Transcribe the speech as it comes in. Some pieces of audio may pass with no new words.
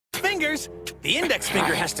fingers. The index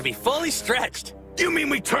finger has to be fully stretched. You mean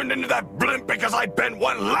we turned into that blimp because I bent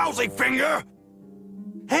one lousy finger?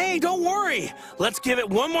 Hey, don't worry. Let's give it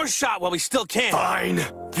one more shot while we still can. Fine.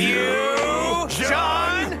 Fusion!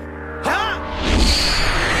 Ha!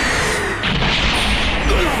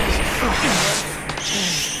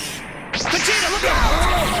 Vegeta, look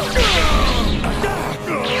out!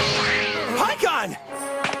 Pycon!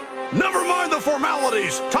 Never mind the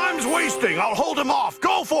formalities. Time's wasting. I'll hold him off.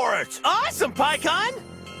 Go for it. Awesome, Pycon!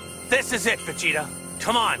 This is it, Vegeta.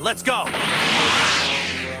 Come on, let's go.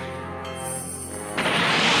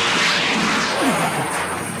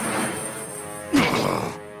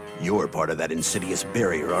 You're part of that insidious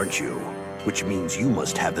barrier, aren't you? Which means you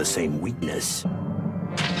must have the same weakness.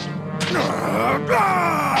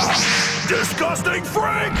 Disgusting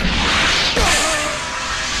Frank!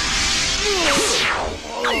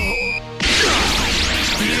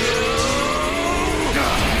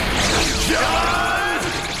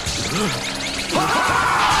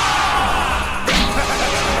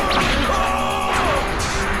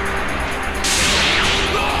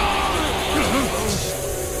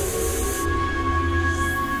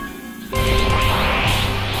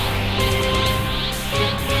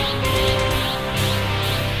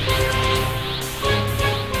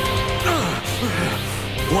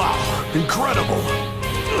 Wow, incredible!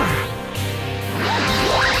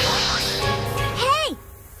 Hey!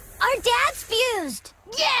 Our dad's fused!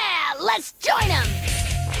 Yeah! Let's join him!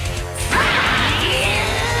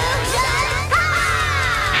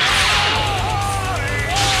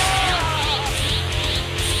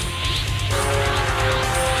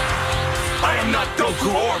 I am not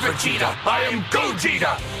Goku or Vegeta. I am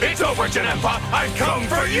Gogeta. It's over, Janempa. I've come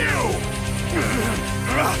for you!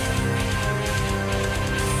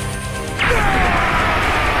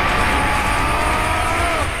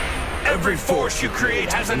 Every force you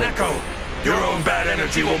create has an echo. Your own bad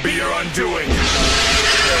energy will be your undoing.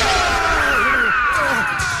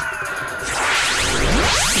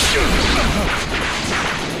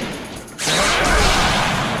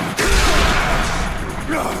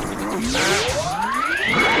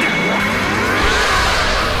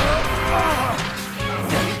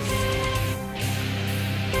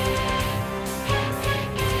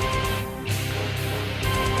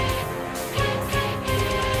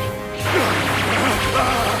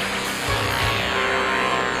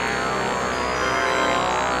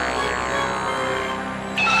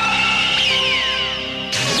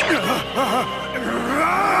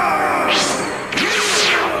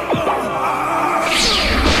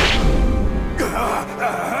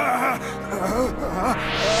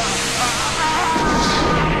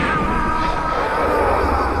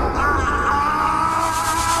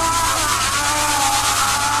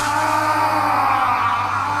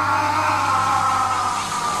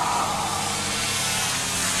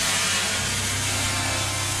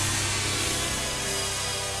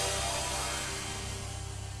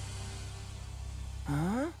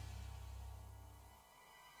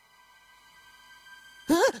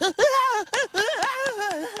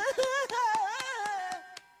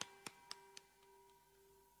 Huh?